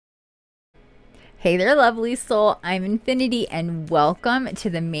Hey there, lovely soul. I'm Infiniti, and welcome to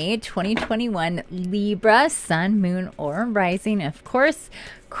the May 2021 Libra Sun, Moon, or Rising. Of course,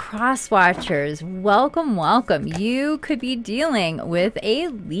 cross watchers, welcome, welcome. You could be dealing with a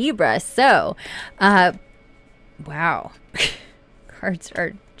Libra. So, wow, cards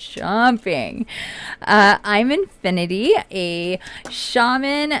are jumping. I'm Infiniti, a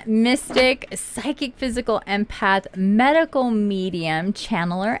shaman, mystic, psychic, physical empath, medical medium,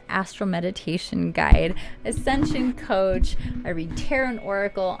 channeler, astral meditation guide, ascension coach. I read tarot and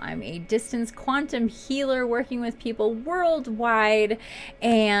oracle. I'm a distance quantum healer working with people worldwide,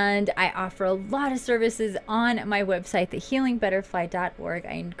 and I offer a lot of services on my website, thehealingbutterfly.org.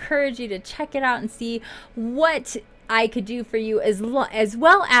 I encourage you to check it out and see what I could do for you, as well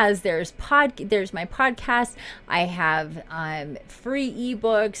as there's my podcast. I have free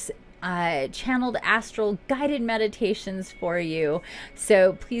ebooks, channeled astral guided meditations for you.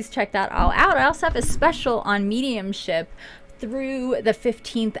 So please check that all out. I also have a special on mediumship through the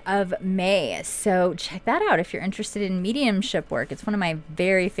 15th of May. So check that out if you're interested in mediumship work. It's one of my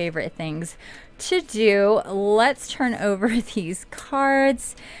very favorite things to do. Let's turn over these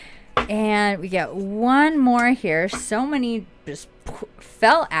cards. And we get one more here. So many just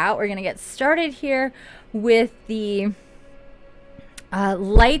fell out. We're going to get started here with the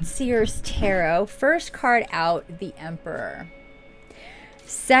Light Seers Tarot. First card out, the Emperor.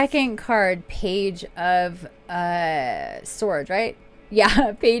 Second card, Page of Swords, right?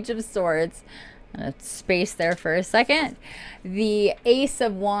 Yeah, Page of Swords. Space there for a second. The Ace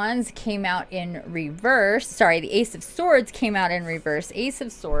of Wands came out in reverse. Sorry, the Ace of Swords came out in reverse. Ace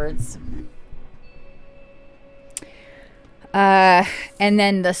of Swords. And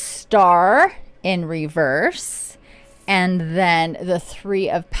then the Star in reverse. And then the Three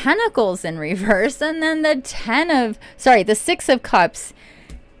of Pentacles in reverse. And then the Six of Cups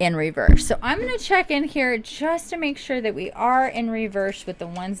in reverse. So I'm going to check in here just to make sure that we are in reverse with the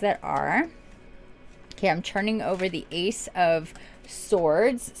ones that are. Okay, I'm turning over the Ace of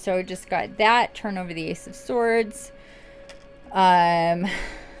Swords. So I just got that. Turn over the Ace of Swords.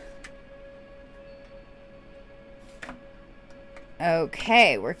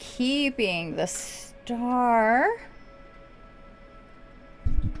 Okay, we're keeping the Star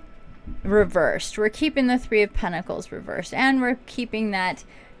reversed. We're keeping the Three of Pentacles reversed. And we're keeping that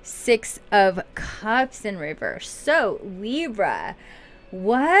Six of Cups in reverse. So, Libra,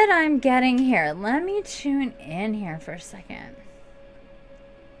 what I'm getting here, let me tune in here for a second.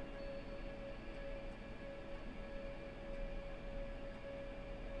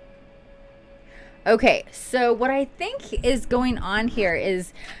 Okay, so what I think is going on here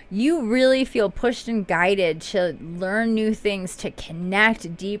is you really feel pushed and guided to learn new things, to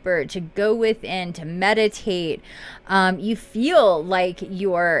connect deeper, to go within, to meditate. You feel like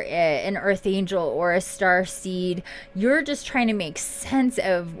you're an earth angel or a star seed. You're just trying to make sense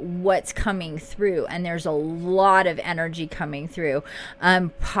of what's coming through, and there's a lot of energy coming through.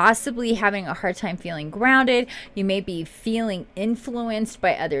 Possibly having a hard time feeling grounded. You may be feeling influenced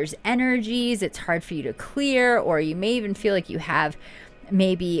by others' energies. It's hard for you to clear, or you may even feel like you have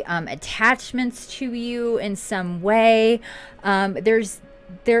maybe attachments to you in some way. There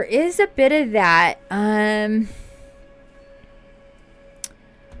is a bit of that.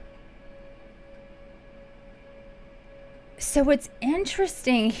 So what's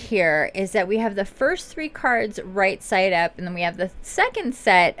interesting here is that we have the first three cards right side up, and then we have the second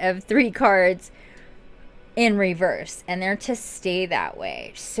set of three cards in reverse, and they're to stay that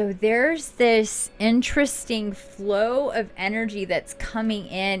way. So there's this interesting flow of energy that's coming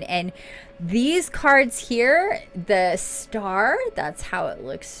in, and these cards here, the Star, that's how it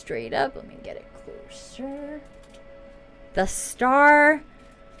looks straight up. Let me get it closer. The Star,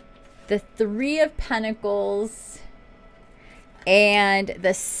 the Three of Pentacles, and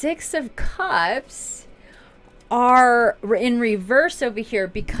the Six of Cups are in reverse over here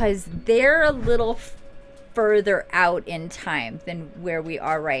because they're a little further out in time than where we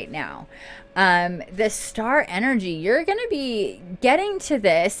are right now. The Star energy, you're going to be getting to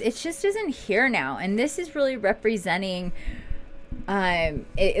this. It just isn't here now. And this is really representing,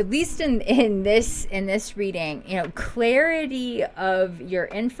 at least in this reading, you know, clarity of your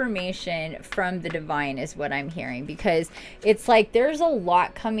information from the divine is what I'm hearing, because it's like there's a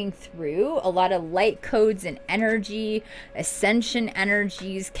lot coming through, a lot of light codes and energy, ascension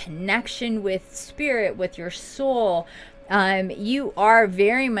energies, connection with spirit, with your soul. You are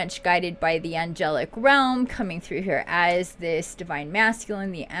very much guided by the angelic realm coming through here as this divine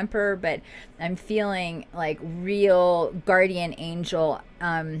masculine, the Emperor, but I'm feeling like real guardian angel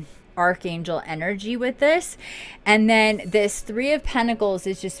archangel energy with this. And then this Three of Pentacles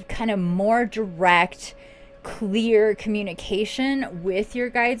is just kind of more direct, clear communication with your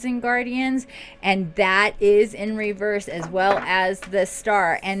guides and guardians, and that is in reverse, as well as the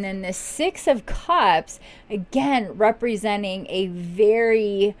Star. And then the Six of Cups, again representing a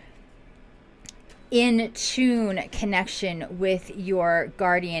very in tune connection with your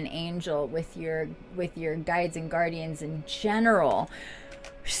guardian angel, with your guides and guardians in general.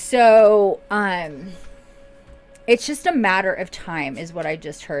 So it's just a matter of time, is what I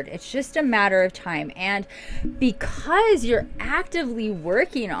just heard. It's just a matter of time. And because you're actively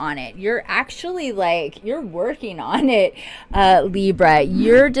working on it, you're actually like, you're working on it, Libra.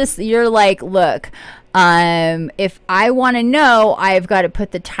 You're like, look, if I want to know, I've got to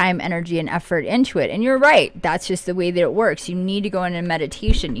put the time, energy, and effort into it. And you're right. That's just the way that it works. You need to go into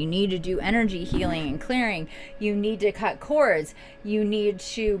meditation. You need to do energy healing and clearing. You need to cut cords. You need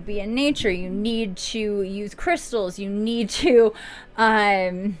to be in nature. You need to use crystals. You need to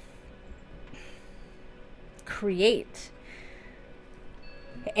create.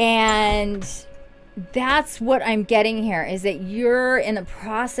 And that's what I'm getting here, is that you're in the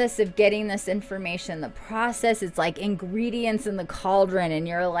process of getting this information. The process is like ingredients in the cauldron, and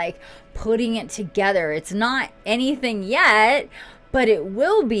you're like putting it together. It's not anything yet, but it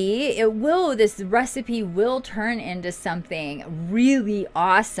will be. It will. This recipe will turn into something really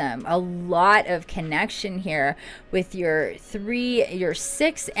awesome. A lot of connection here with your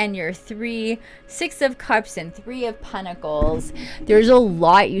six and your three, Six of Cups and Three of Pentacles. There's a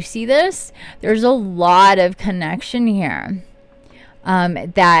lot. You see this? There's a lot of connection here.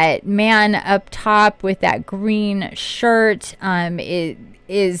 That man up top with that green shirt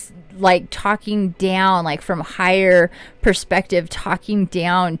is like talking down, like from higher perspective, talking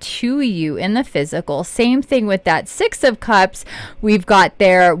down to you in the physical. Same thing with that Six of Cups we've got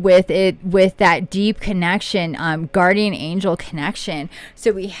there with it, with that deep connection, guardian angel connection.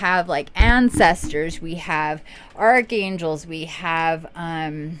 So we have like ancestors, we have archangels, we have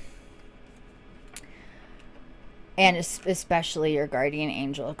and especially your guardian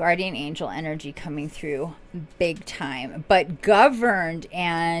angel energy coming through big time, but governed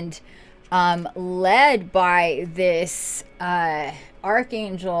and led by this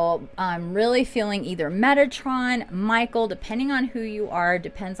archangel. Really feeling either Metatron, Michael, depending on who you are,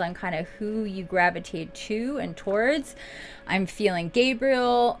 depends on kind of who you gravitate to and towards. I'm feeling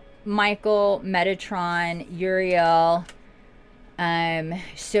Gabriel, Michael, Metatron, Uriel.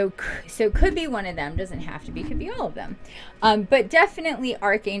 So could be one of them, doesn't have to be, could be all of them. But definitely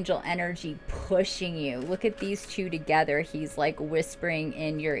archangel energy pushing you. Look at these two together. He's like whispering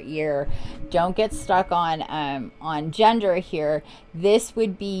in your ear. Don't get stuck on gender here. This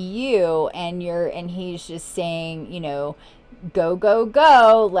would be you, and he's just saying, you know, go, go,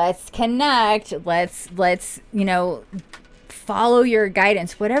 go. Let's connect. Let's, you know, follow your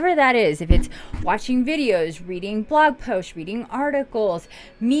guidance, whatever that is. If it's watching videos, reading blog posts, reading articles,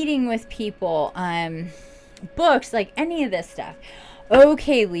 meeting with people, books, like any of this stuff.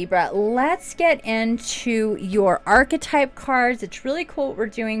 Okay, Libra, let's get into your archetype cards. It's really cool what we're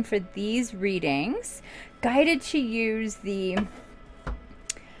doing for these readings. Guided to use the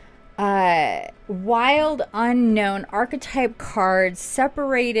Wild Unknown Archetype cards,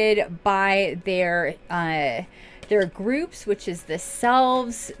 separated by their groups, which is the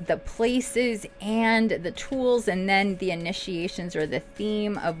selves, the places, and the tools, and then the initiations, or the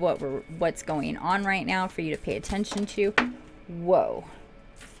theme of what's going on right now for you to pay attention to. Whoa,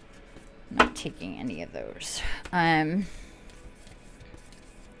 I'm not taking any of those. I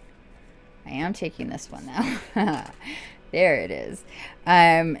am taking this one though. There it is.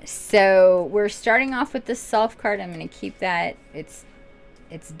 So we're starting off with the self card. I'm going to keep that, it's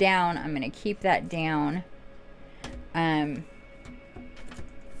down. I'm going to keep that down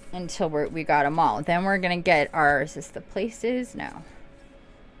until we got them all. Then we're gonna get our, is this the places? No.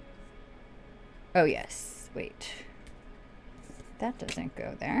 Oh yes, wait, that doesn't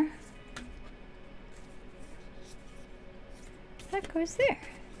go there, that goes there.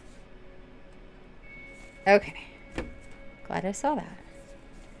 Okay, glad I saw that.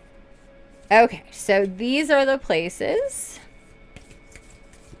 Okay, so these are the places.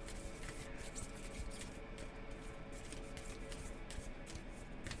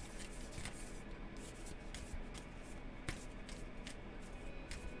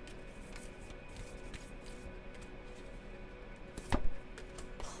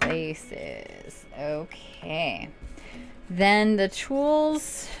 Places. Okay. Then the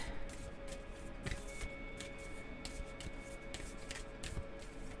tools.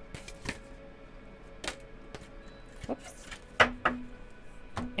 Whoops.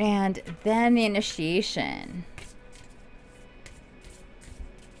 And then the initiation.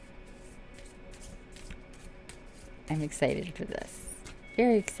 I'm excited for this.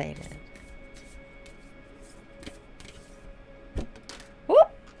 Very excited.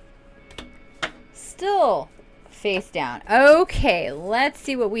 Whoop. Still face down. Okay, let's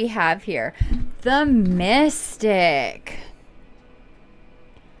see what we have here. The Mystic.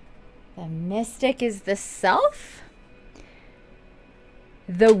 The Mystic is the self.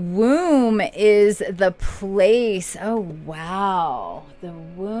 The womb is the place. Oh, wow. The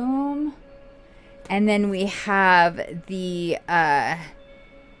womb. And then we have the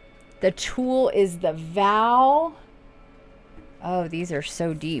tool is the vow. Oh, these are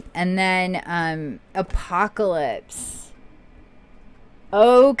so deep. And then apocalypse.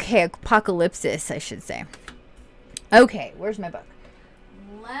 Okay, apocalypsis, I should say. Okay, where's my book?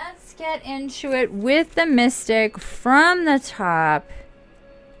 Let's get into it with the Mystic from the top.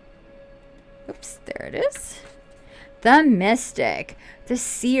 Oops, there it is. The Mystic, the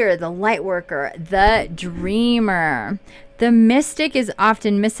seer, the light worker, the dreamer. The Mystic is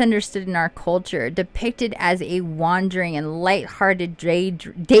often misunderstood in our culture, depicted as a wandering and light-hearted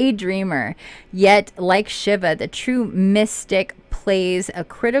daydreamer. Yet, like Shiva, the true Mystic plays a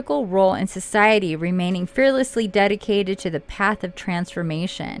critical role in society, remaining fearlessly dedicated to the path of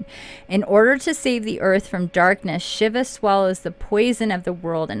transformation. In order to save the earth from darkness, Shiva swallows the poison of the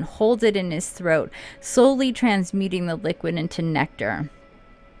world and holds it in his throat, slowly transmuting the liquid into nectar.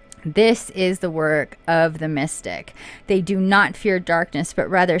 This is the work of the Mystic. They do not fear darkness, but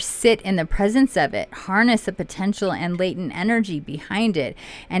rather sit in the presence of it, harness the potential and latent energy behind it,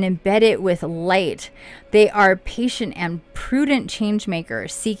 and embed it with light. They are patient and prudent change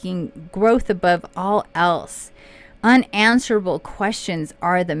makers, seeking growth above all else. Unanswerable questions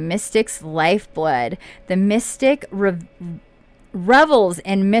are the Mystic's lifeblood. The Mystic revels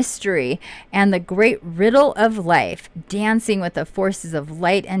in mystery and the great riddle of life, dancing with the forces of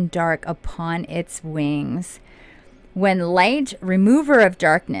light and dark upon its wings. When light, remover of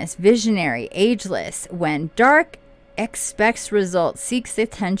darkness, visionary, ageless. When dark, expects results, seeks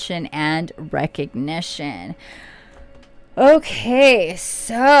attention and recognition. Okay,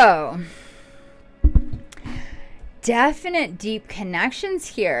 so definite deep connections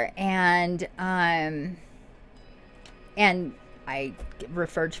here, and I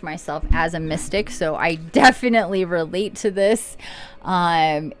refer to myself as a mystic, so I definitely relate to this.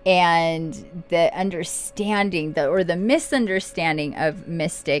 And the understanding, or the misunderstanding of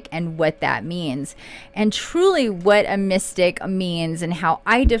mystic and what that means. And truly what a mystic means and how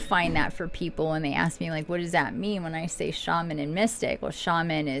I define that for people when they ask me, like, what does that mean when I say shaman and mystic? Well,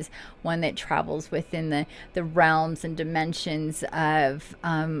 shaman is one that travels within the realms and dimensions of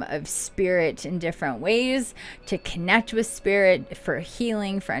spirit in different ways, to connect with spirit, for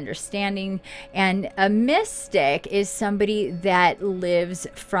healing, for understanding. And a mystic is somebody that lives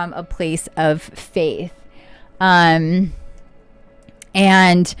from a place of faith, and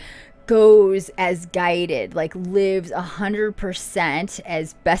goes as guided, like lives 100%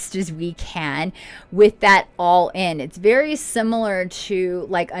 as best as we can with that all in. It's very similar to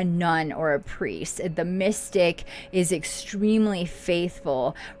like a nun or a priest. The mystic is extremely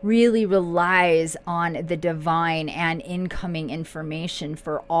faithful, really relies on the divine and incoming information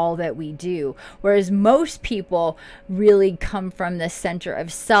for all that we do. Whereas most people really come from the center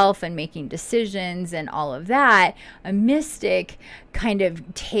of self and making decisions and all of that. A mystic kind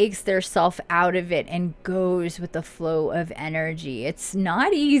of takes their self out of it and goes with the flow of energy. It's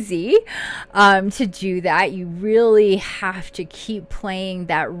not easy to do that. You really have to keep playing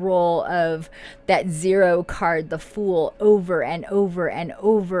that role of that zero card, the Fool, over and over and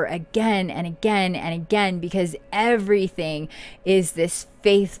over again and again and again, because everything is this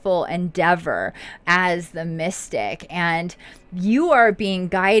faithful endeavor as the mystic. And you are being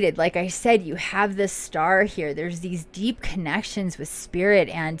guided. Like I said, you have this star here. There's these deep connections with spirit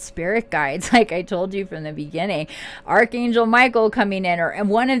and spirit guides, like I told you from the beginning. Archangel Michael coming in, and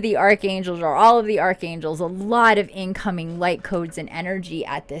one of the archangels, or all of the archangels, a lot of incoming light codes and energy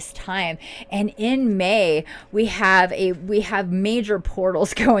at this time. And in May, we have major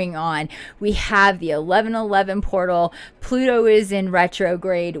portals going on. We have the 1111 portal. Pluto is in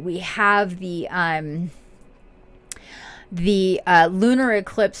retrograde. We have the lunar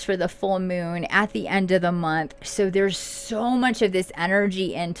eclipse for the full moon at the end of the month. So there's so much of this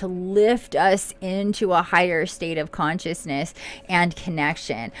energy in to lift us into a higher state of consciousness and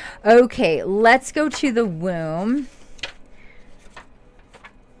connection. Okay, let's go to the womb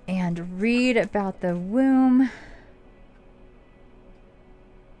and read about the womb.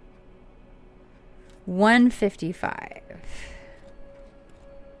 155.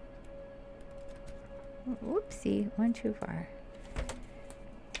 Whoopsie, went too far.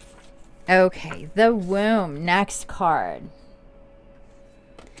 Okay, the womb, next card.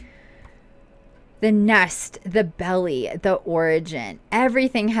 The nest, the belly, the origin.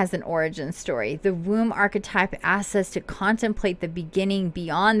 Everything has an origin story. The womb archetype asks us to contemplate the beginning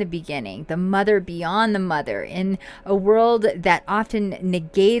beyond the beginning, the mother beyond the mother. In a world that often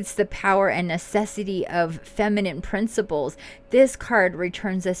negates the power and necessity of feminine principles, this card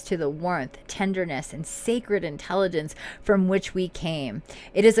returns us to the warmth, tenderness, and sacred intelligence from which we came.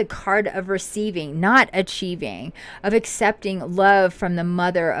 It is a card of receiving, not achieving, of accepting love from the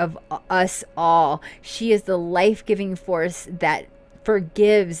mother of us all. She is the life-giving force that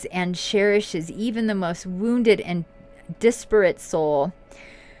forgives and cherishes even the most wounded and disparate soul.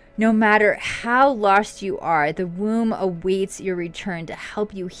 No matter how lost you are, the womb awaits your return to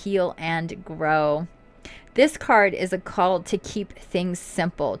help you heal and grow. This card is a call to keep things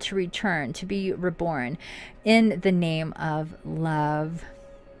simple, to return, to be reborn in the name of love.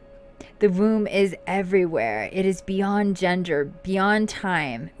 The womb is everywhere. It is beyond gender, beyond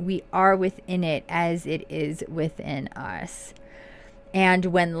time. We are within it as it is within us. And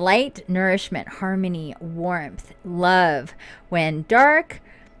when light, nourishment, harmony, warmth, love, when dark,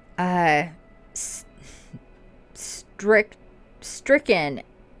 stricken,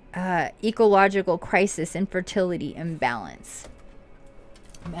 ecological crisis, infertility, imbalance.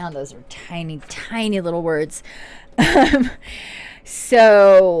 Man, those are tiny, tiny little words.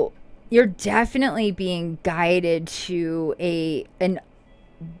 So you're definitely being guided to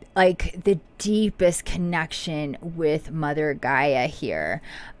like the deepest connection with Mother Gaia here.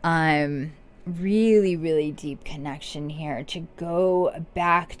 Really, really deep connection here, to go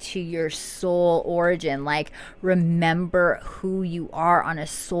back to your soul origin. Like, remember who you are on a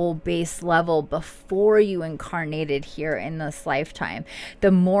soul-based level before you incarnated here in this lifetime. The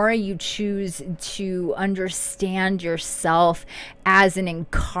more you choose to understand yourself as an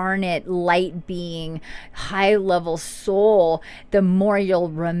incarnate light being, high-level soul, the more you'll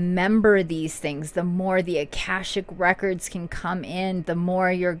remember these things, the more the Akashic records can come in, the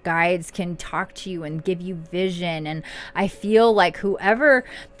more your guides can talk to you and give you vision. And I feel like whoever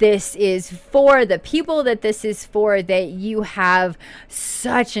this is for, the people that this is for, that you have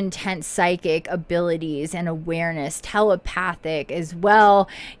such intense psychic abilities and awareness, telepathic as well.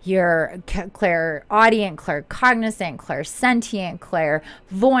 You're clairaudient, claircognizant, clairsentient,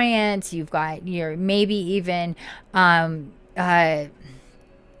 clairvoyant. You've got your maybe even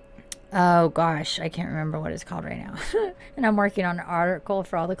oh gosh, I can't remember what it's called right now. And I'm working on an article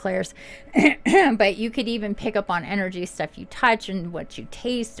for all the clairs. But you could even pick up on energy stuff you touch and what you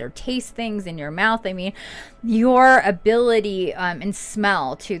taste, or taste things in your mouth. I mean, your ability, and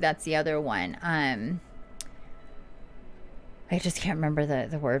smell too, that's the other one. I just can't remember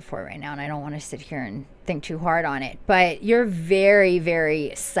the word for it right now, and I don't want to sit here and think too hard on it. But you're very,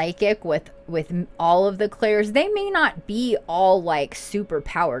 very psychic with all of the clairs. They may not be all like super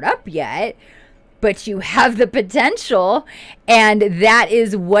powered up yet, but you have the potential, and that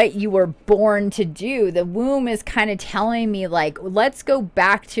is what you were born to do. The womb is kind of telling me, like, let's go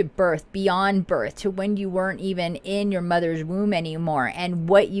back to birth, beyond birth, to when you weren't even in your mother's womb anymore, and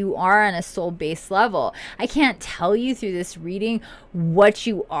what you are on a soul-based level. I can't tell you through this reading what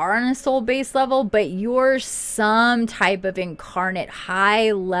you are on a soul-based level, but you're some type of incarnate,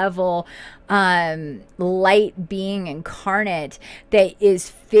 high-level light being incarnate that is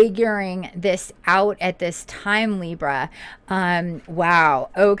figuring this out at this time, Libra. Wow.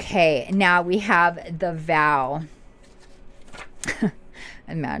 Okay. Now we have the vow.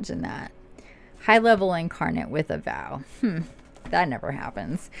 Imagine that. High level incarnate with a vow. That never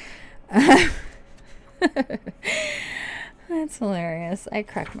happens. That's hilarious. I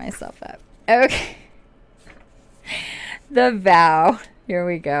cracked myself up. Okay. The vow. Here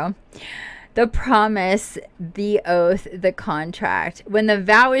we go. The promise, the oath, the contract. When the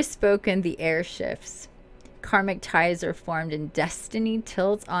vow is spoken, the air shifts. Karmic ties are formed and destiny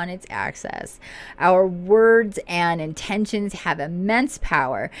tilts on its axis. Our words and intentions have immense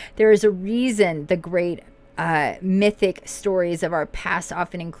power. There is a reason the great mythic stories of our past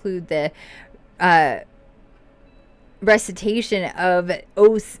often include the recitation of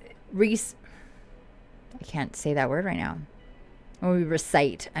oaths. I can't say that word right now. Or we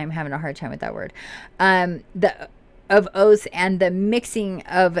recite. I'm having a hard time with that word. Of oaths and the mixing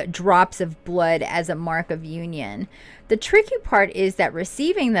of drops of blood as a mark of union. The tricky part is that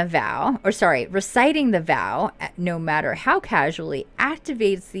reciting the vow, no matter how casually,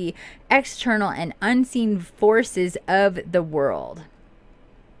 activates the external and unseen forces of the world.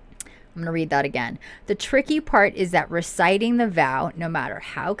 I'm going to read that again. The tricky part is that reciting the vow, no matter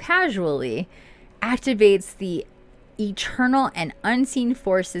how casually, activates the eternal and unseen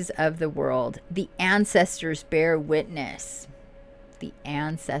forces of the world. The ancestors bear witness. The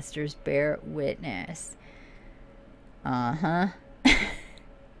ancestors bear witness. Uh-huh.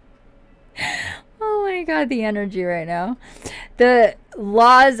 Oh my God, the energy right now. The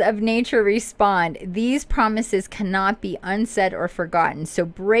laws of nature respond. These promises cannot be unsaid or forgotten, so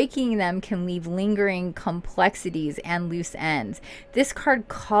breaking them can leave lingering complexities and loose ends. This card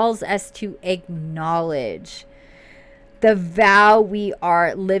calls us to acknowledge the vow we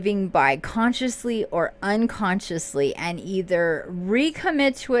are living by, consciously or unconsciously, and either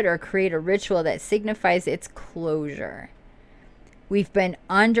recommit to it or create a ritual that signifies its closure. You've been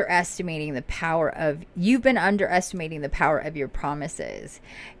underestimating the power of your promises.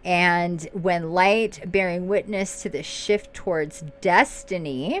 And when light, bearing witness to the shift towards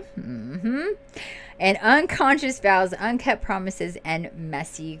destiny, and unconscious vows, unkept promises, and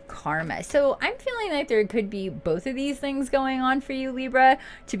messy karma. So I'm feeling like there could be both of these things going on for you, Libra,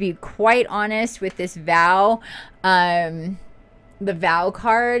 to be quite honest with this vow, the vow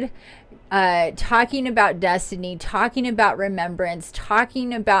card. Talking about destiny, talking about remembrance,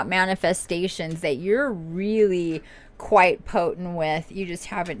 talking about manifestations that you're really quite potent with. You just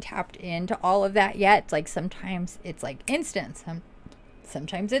haven't tapped into all of that yet. It's like sometimes it's like instant.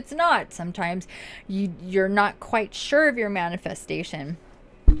 Sometimes it's not. Sometimes you're not quite sure of your manifestation.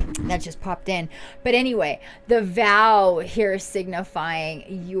 That just popped in. But anyway, the vow here is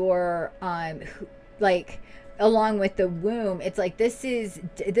signifying your like, along with the womb, it's like this is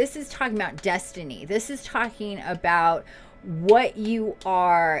talking about destiny. This is talking about what you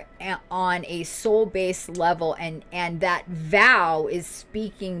are on a soul-based level, and that vow is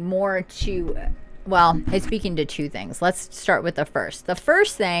speaking more to, well, it's speaking to two things. Let's start with the first. The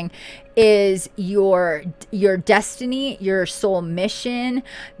first thing is your destiny, your soul mission,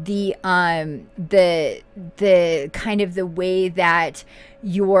 the kind of the way that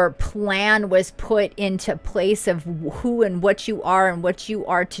your plan was put into place of who and what you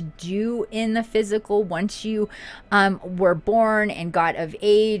are to do in the physical once you were born and got of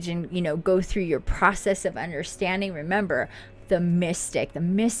age, and, you know, go through your process of understanding. Remember, the mystic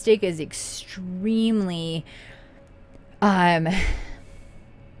is extremely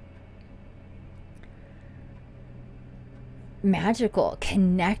magical,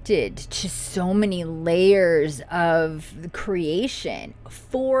 connected to so many layers of creation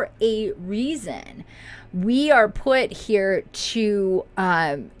for a reason. We are put here to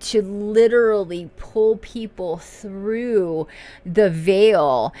literally pull people through the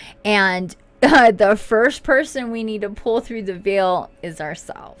veil, and the first person we need to pull through the veil is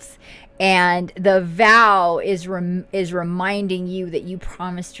ourselves. And the vow is reminding you that you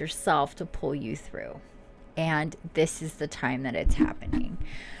promised yourself to pull you through. And this is the time that it's happening.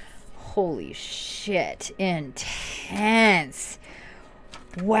 Holy shit. Intense.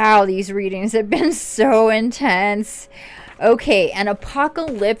 Wow, these readings have been so intense. Okay, and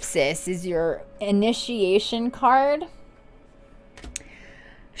Apocalypsis is your initiation card.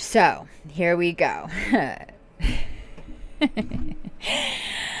 So, here we go.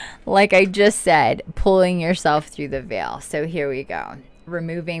 Like I just said, pulling yourself through the veil. So here we go.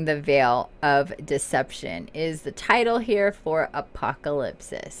 Removing the veil of deception is the title here for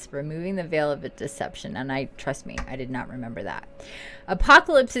Apocalypsis. Removing the veil of deception. And trust me, I did not remember that.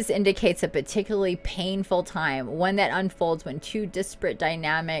 Apocalypsis indicates a particularly painful time, one that unfolds when two disparate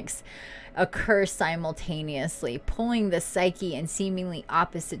dynamics occur simultaneously, pulling the psyche in seemingly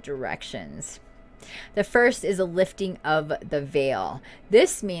opposite directions. The first is a lifting of the veil.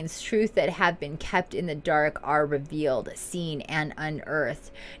 This means truth that have been kept in the dark are revealed, seen, and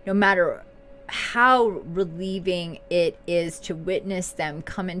unearthed. No matter how relieving it is to witness them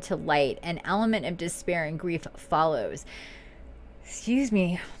come into light, an element of despair and grief follows. Excuse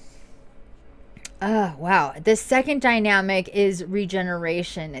me. Wow. The second dynamic is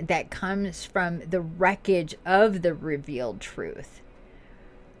regeneration that comes from the wreckage of the revealed truth.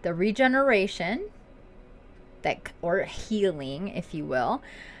 The regeneration, or healing, if you will,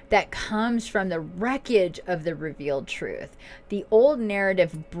 that comes from the wreckage of the revealed truth. The old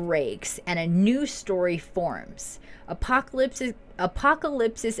narrative breaks and a new story forms.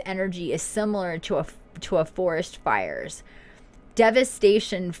 Apocalypsis energy is similar to a forest fires.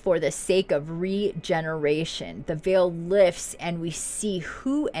 Devastation for the sake of regeneration. The veil lifts and we see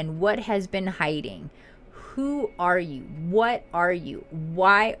who and what has been hiding. Who are you? What are you?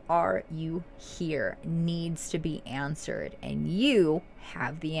 Why are you here? Needs to be answered, and you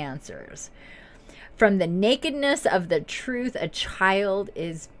have the answers. From the nakedness of the truth, a child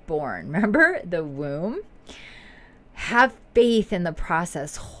is born. Remember the womb? Have faith in the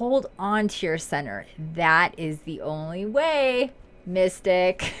process. Hold on to your center. That is the only way,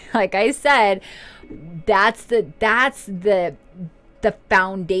 mystic. Like I said, that's the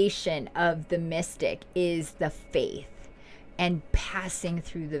foundation of the mystic, is the faith and passing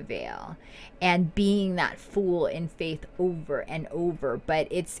through the veil and being that fool in faith over and over. But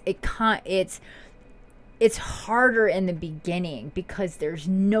it's harder in the beginning because there's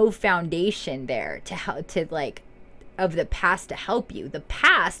no foundation there to help, to like, of the past to help you. The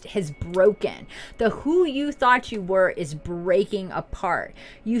past has broken. The who you thought you were is breaking apart.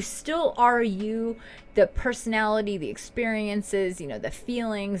 You still are you, the personality, the experiences, you know, the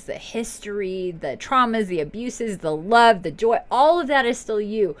feelings, the history, the traumas, the abuses, the love, the joy, all of that is still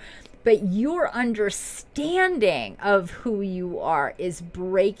you. But your understanding of who you are is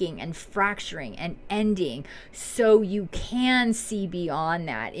breaking and fracturing and ending, so you can see beyond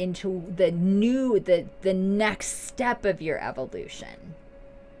that into the new, the next step of your evolution.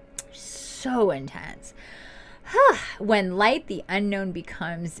 So intense. When light, the unknown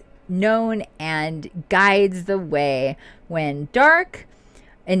becomes known and guides the way. When dark,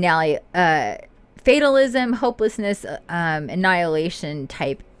 fatalism, hopelessness, annihilation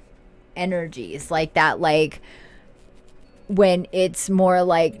type energies, like that, like when it's more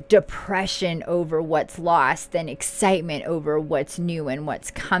like depression over what's lost than excitement over what's new and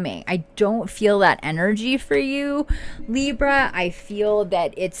what's coming. I don't feel that energy for you, Libra. I feel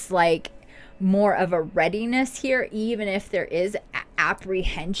that it's like more of a readiness here, even if there is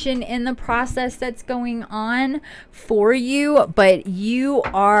apprehension in the process that's going on for you. But you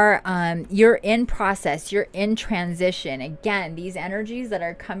are you're in process, you're in transition. Again, these energies that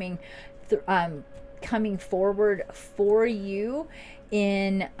are coming forward for you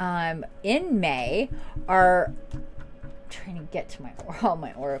in May are trying to get to all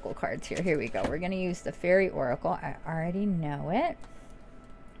my oracle cards here. Here we go. We're going to use the Faery Oracle. I already know it.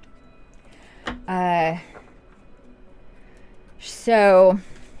 So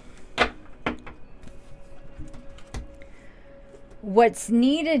what's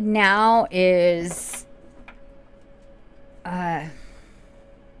needed now is a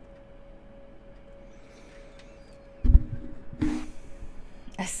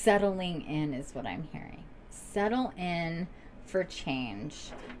settling in, is what I'm hearing. Settle in for change.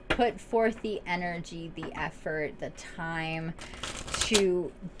 Put forth the energy, the effort, the time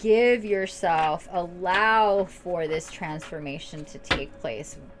to give yourself, allow for this transformation to take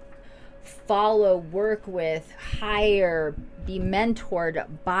place. Follow, work with, hire, be mentored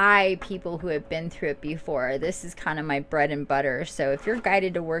by people who have been through it before. This is kind of my bread and butter. So if you're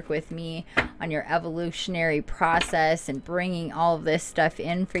guided to work with me on your evolutionary process and bringing all of this stuff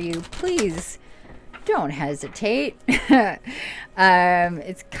in for you, please don't hesitate.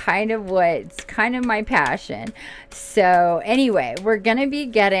 It's kind of my passion. So anyway, we're gonna be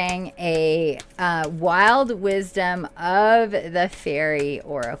getting a wild wisdom of the Faery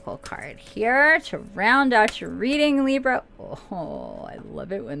Oracle card here to round out your reading, Libra. Oh, I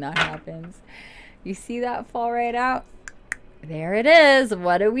love it when that happens. You see that fall right out? There it is.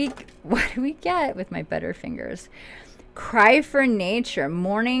 What do we get with my better fingers? Cry for nature,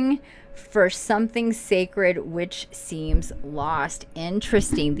 mourning for something sacred which seems lost.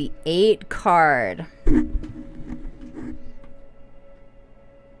 Interesting. The 8 card.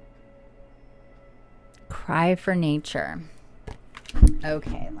 Cry for nature.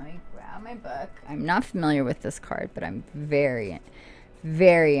 Okay, let me grab my book. I'm not familiar with this card, but I'm very,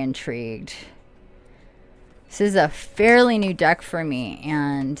 very intrigued. This is a fairly new deck for me,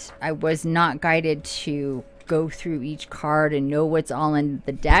 and I was not guided to go through each card and know what's all in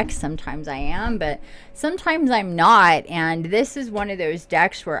the deck. Sometimes I am, but sometimes I'm not. And this is one of those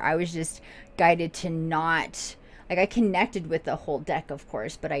decks where I was just guided to not, like, I connected with the whole deck, of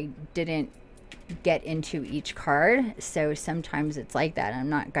course, but I didn't get into each card. So sometimes it's like that. I'm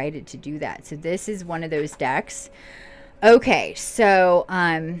not guided to do that. So this is one of those decks. Okay, so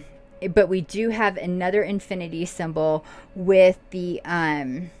but we do have another infinity symbol with the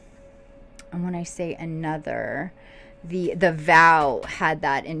and when I say another, the vow had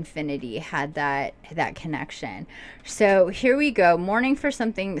that infinity, had that connection. So here we go. Mourning for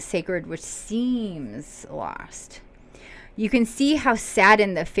something sacred which seems lost. You can see how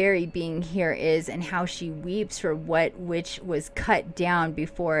saddened the fairy being here is, and how she weeps for which was cut down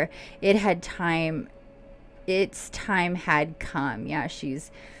before it had time. Its time had come. Yeah,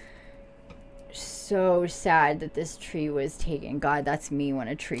 she's so sad that this tree was taken. God, that's me when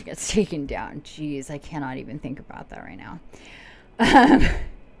a tree gets taken down. Jeez, I cannot even think about that right now.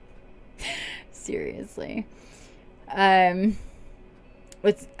 Seriously.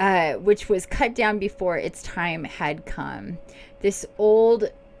 which was cut down before its time had come. This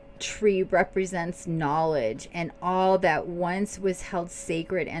old tree represents knowledge and all that once was held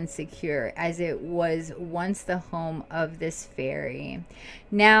sacred and secure, as it was once the home of this fairy.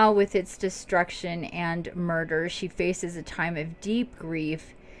 Now, with its destruction and murder, she faces a time of deep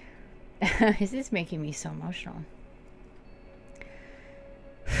grief. Is this making me so emotional?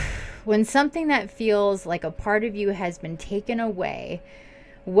 When something that feels like a part of you has been taken away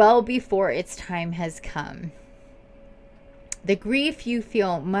well before its time has come. The grief you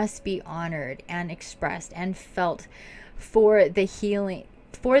feel must be honored and expressed and felt for the healing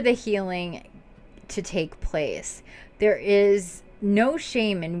to take place. There is no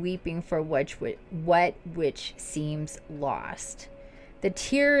shame in weeping for which seems lost. The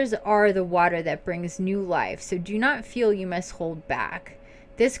tears are the water that brings new life, so do not feel you must hold back.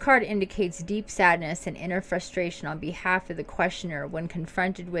 This card indicates deep sadness and inner frustration on behalf of the questioner when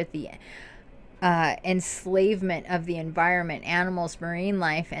confronted with the enslavement of the environment, animals, marine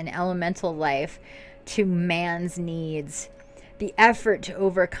life, and elemental life to man's needs. The effort to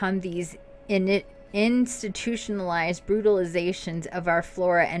overcome these institutionalized brutalizations of our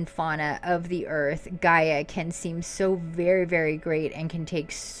flora and fauna of the earth, Gaia, can seem so very, very great and can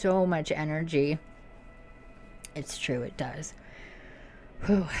take so much energy. It's true, it does.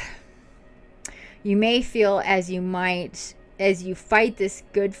 Whew. You may feel as you fight this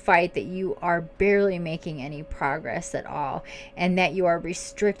good fight that you are barely making any progress at all, and that you are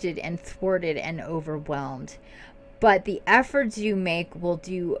restricted and thwarted and overwhelmed. But the efforts you make will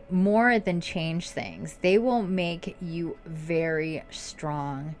do more than change things. They will make you very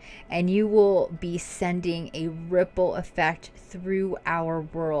strong, and you will be sending a ripple effect through our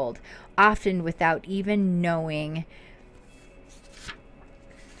world, often without even knowing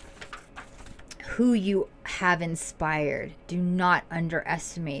who you have inspired. Do not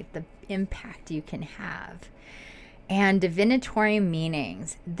underestimate the impact you can have. And divinatory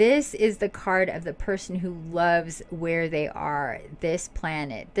meanings. This is the card of the person who loves where they are, this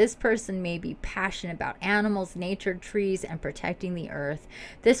planet. This person may be passionate about animals, nature, trees, and protecting the earth.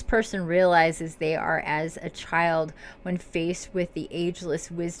 This person realizes they are as a child when faced with the ageless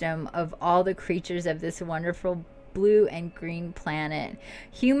wisdom of all the creatures of this wonderful blue and green planet.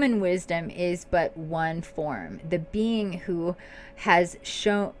 Human wisdom is but one form. The being who has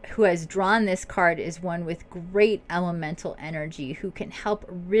drawn this card is one with great elemental energy, who can help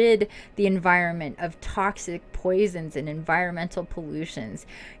rid the environment of toxic poisons and environmental pollutions.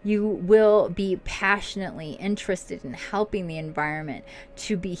 You will be passionately interested in helping the environment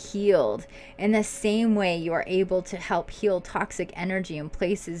to be healed. In the same way you are able to help heal toxic energy in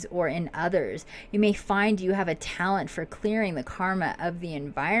places or in others, you may find you have a talent for clearing the karma of the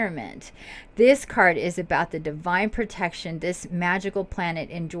environment. This card is about the divine protection this magical planet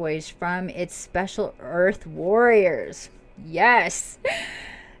enjoys from its special earth warriors. Yes.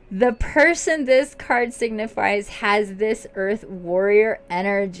 The person this card signifies has this earth warrior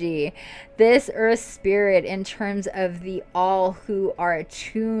energy, this earth spirit in terms of the all who are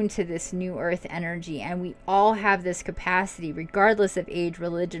attuned to this new earth energy. And we all have this capacity, regardless of age,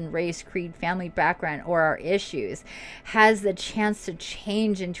 religion, race, creed, family background, or our issues, has the chance to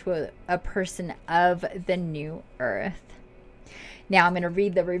change into a person of the new earth. Now I'm going to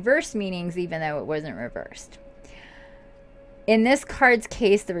read the reverse meanings, even though it wasn't reversed. In this card's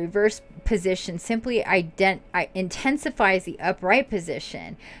case, the reverse position simply intensifies the upright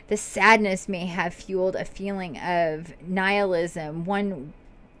position. The sadness may have fueled a feeling of nihilism, one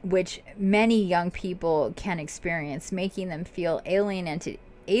which many young people can experience, making them feel alienated,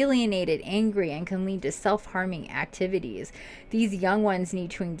 angry, and can lead to self-harming activities. These young ones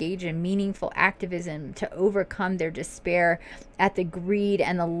need to engage in meaningful activism to overcome their despair at the greed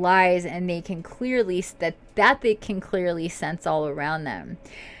and the lies, and they can clearly they can clearly sense all around them.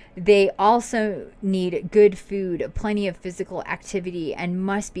 They also need good food, plenty of physical activity, and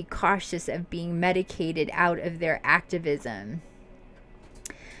must be cautious of being medicated out of their activism.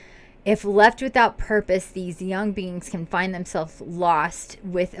 If left without purpose, these young beings can find themselves lost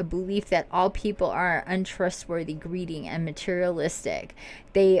with a belief that all people are untrustworthy, greedy, and materialistic.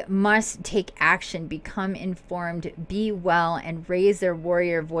 They must take action, become informed, be well, and raise their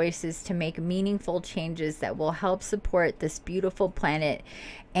warrior voices to make meaningful changes that will help support this beautiful planet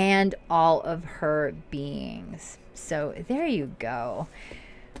and all of her beings. So there you go.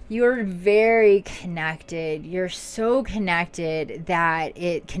 You're very connected. You're so connected that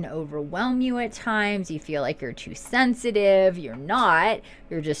it can overwhelm you at times. You feel like you're too sensitive. You're not.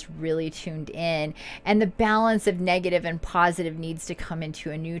 You're just really tuned in. And the balance of negative and positive needs to come into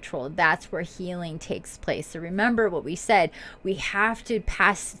a neutral. That's where healing takes place. So remember what we said. We have to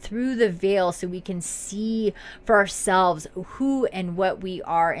pass through the veil so we can see for ourselves who and what we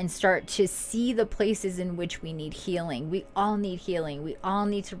are and start to see the places in which we need healing. We all need healing. We all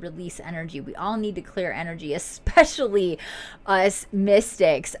need to release energy. We all need to clear energy, especially us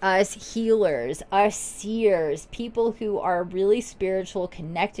mystics, us healers, us seers, people who are really spiritual,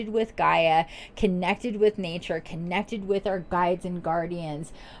 connected with Gaia, connected with nature, connected with our guides and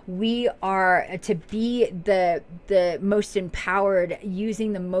guardians. We are to be the most empowered,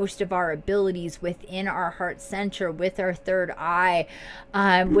 using the most of our abilities within our heart center, with our third eye,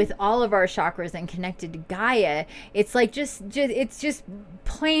 with all of our chakras and connected to Gaia. It's like it's just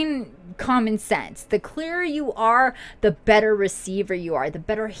plain common sense. The clearer you are, the better receiver you are, the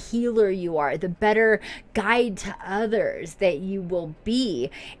better healer you are, the better guide to others that you will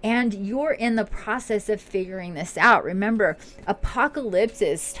be. And you're in the process of figuring this out. Remember,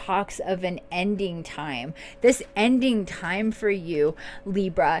 Apocalypsis talks of an ending time. This ending time for you,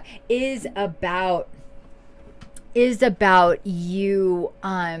 Libra, is about you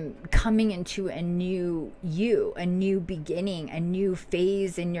coming into a new you, a new beginning, a new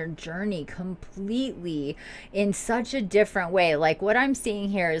phase in your journey, completely in such a different way. Like what I'm seeing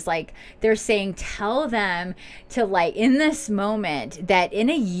here is like they're saying, tell them to, like, in this moment, that in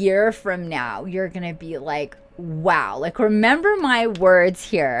a year from now you're gonna be like, wow, like remember my words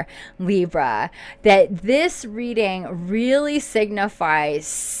here, Libra, that this reading really signifies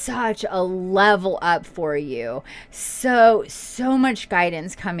such a level up for you. So much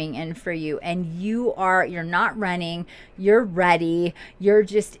guidance coming in for you, and you're not running, you're ready, you're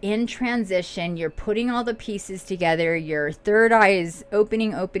just in transition, you're putting all the pieces together, your third eye is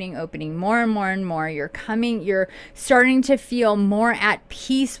opening more and more and more. You're starting to feel more at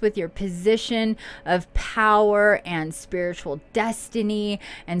peace with your position of power and spiritual destiny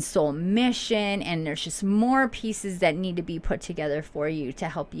and soul mission, and there's just more pieces that need to be put together for you to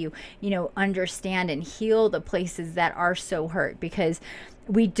help you, understand and heal the places that are so hurt, because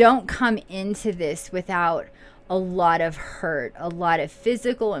we don't come into this without a lot of hurt, a lot of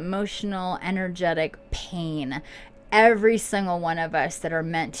physical, emotional, energetic pain. Every single one of us that are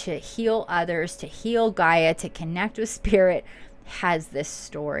meant to heal others, to heal Gaia, to connect with spirit, has this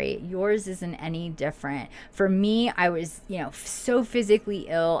story. Yours isn't any different. For me, I was, so physically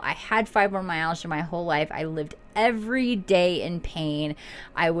ill. I had fibromyalgia my whole life. I lived every day in pain.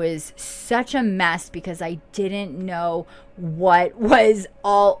 I was such a mess because I didn't know what was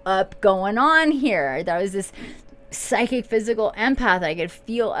all up going on here. That was this psychic, physical empath. I could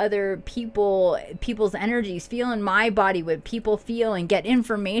feel other people's energies, feel in my body what people feel, and get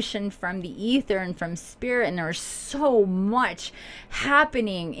information from the ether and from spirit. And there was so much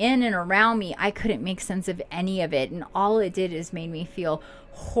happening in and around me. I couldn't make sense of any of it, and all it did is made me feel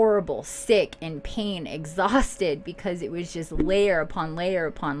horrible, sick, in pain, exhausted, because it was just layer upon layer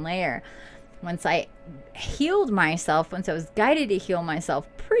upon layer. Once I healed myself, once I was guided to heal myself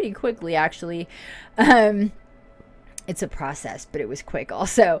pretty quickly, actually, it's a process, but it was quick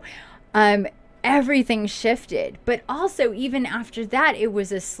also. Everything shifted. But also, even after that, it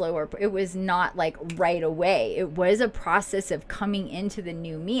was it was not like right away. It was a process of coming into the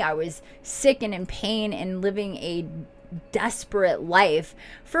new me. I was sick and in pain and living a desperate life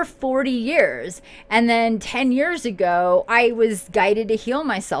for 40 years. And then 10 years ago, I was guided to heal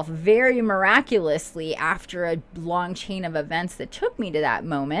myself very miraculously after a long chain of events that took me to that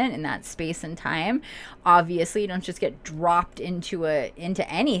moment in that space and time. Obviously, you don't just get dropped into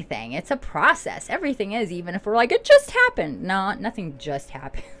anything. It's a process. Everything is, even if we're like, it just happened. No, nothing just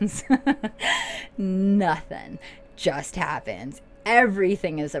happens. Nothing just happens.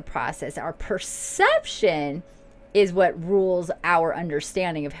 Everything is a process. Our perception is what rules our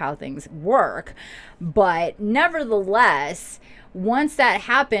understanding of how things work. But nevertheless, once that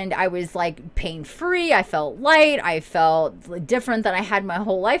happened, I was like pain-free. I felt light. I felt different than I had my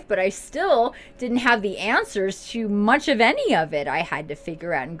whole life, but I still didn't have the answers to much of any of it. I had to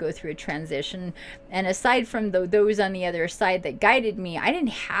figure out and go through a transition. And aside from those on the other side that guided me, I didn't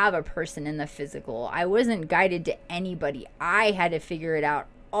have a person in the physical. I wasn't guided to anybody. I had to figure it out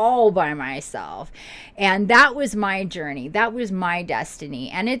all by myself. And that was my journey. That was my destiny.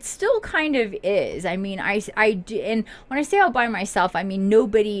 And it still kind of is. I mean, I do, and when I say all by myself, I mean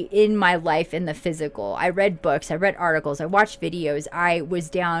nobody in my life in the physical. I read books, I read articles, I watched videos. I was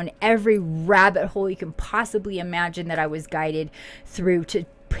down every rabbit hole you can possibly imagine that I was guided through to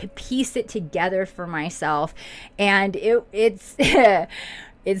piece it together for myself. And it's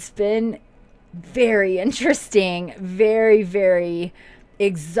it's been very interesting, very, very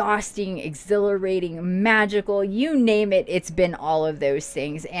exhausting, exhilarating, magical, you name it, it's been all of those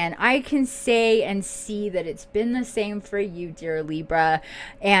things. And I can say and see that it's been the same for you, dear Libra,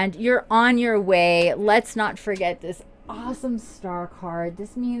 and you're on your way. Let's not forget this awesome star card.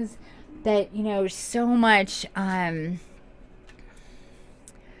 This means that, you know, so much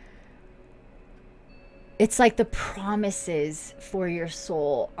it's like the promises for your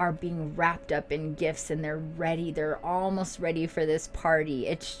soul are being wrapped up in gifts, and they're ready. They're almost ready for this party.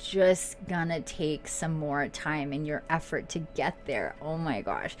 It's just gonna take some more time and your effort to get there. Oh my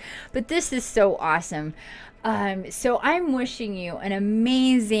gosh. But this is so awesome. So I'm wishing you an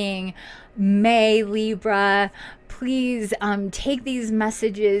amazing May, Libra. Please take these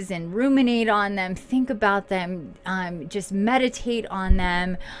messages and ruminate on them. Think about them. Just meditate on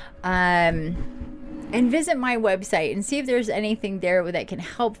them. And visit my website and see if there's anything there that can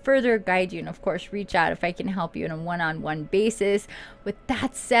help further guide you. And of course, reach out if I can help you on a one-on-one basis. With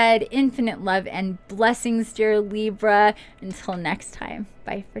that said, infinite love and blessings, dear Libra. Until next time,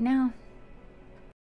 bye for now.